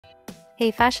Hey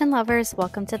fashion lovers,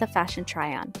 welcome to the Fashion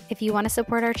Try-On. If you want to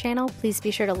support our channel, please be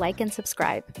sure to like and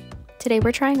subscribe. Today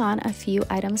we're trying on a few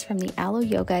items from the Alo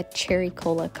Yoga Cherry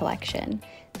Cola collection.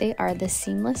 They are the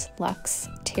seamless Luxe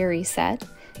Terry set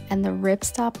and the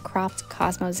Ripstop cropped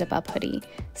Cosmo zip-up hoodie.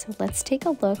 So let's take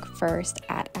a look first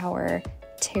at our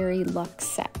Terry Luxe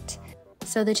set.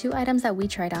 So the two items that we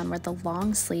tried on were the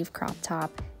long sleeve crop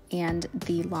top and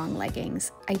the long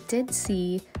leggings. I did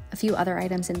see a few other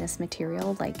items in this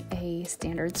material, like a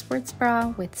standard sports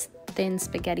bra with thin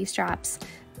spaghetti straps,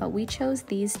 but we chose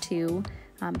these two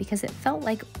because it felt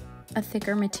like a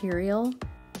thicker material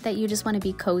that you just want to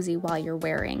be cozy while you're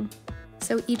wearing.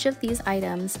 So each of these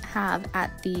items have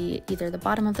at either the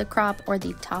bottom of the crop or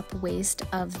the top waist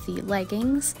of the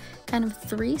leggings kind of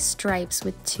 3 stripes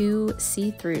with 2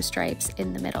 see-through stripes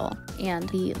in the middle. And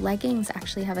the leggings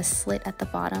actually have a slit at the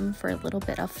bottom for a little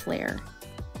bit of flare.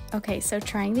 Okay, so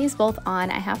trying these both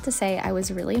on, I have to say I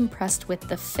was really impressed with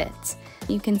the fit.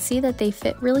 You can see that they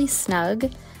fit really snug.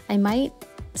 I might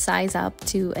size up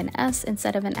to an S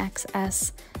instead of an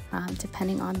XS,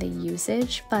 depending on the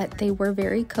usage, but they were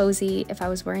very cozy. If I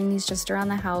was wearing these just around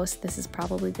the house, this is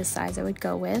probably the size I would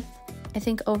go with. I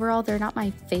think overall they're not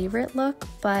my favorite look,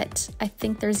 but I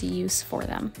think there's a use for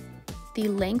them. The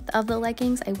length of the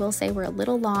leggings, I will say, were a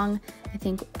little long. I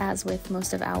think as with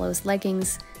most of Alo's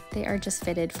leggings, they are just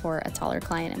fitted for a taller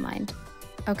client in mind.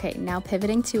 Okay, now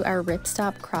pivoting to our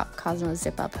Ripstop Crop Cosmo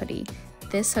Zip-Up hoodie.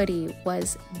 This hoodie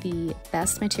was the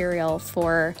best material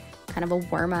for kind of a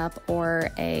warm-up or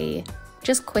a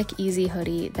just quick, easy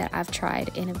hoodie that I've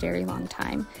tried in a very long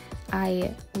time.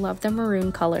 I love the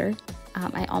maroon color.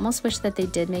 I almost wish that they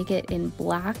did make it in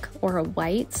black or a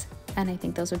white, and I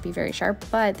think those would be very sharp,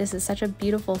 but this is such a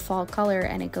beautiful fall color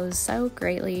and it goes so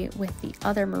greatly with the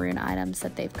other maroon items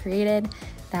that they've created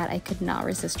that I could not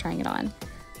resist trying it on.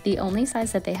 The only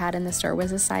size that they had in the store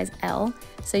was a size L,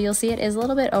 so you'll see it is a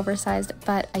little bit oversized,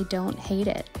 but I don't hate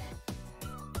it.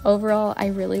 Overall, I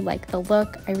really like the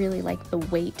look. I really like the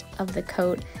weight of the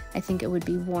coat. I think it would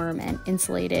be warm and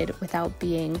insulated without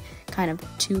being kind of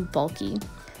too bulky.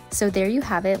 So there you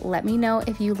have it. Let me know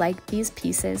if you like these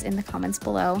pieces in the comments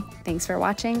below. Thanks for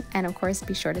watching, and of course,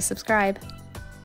 be sure to subscribe.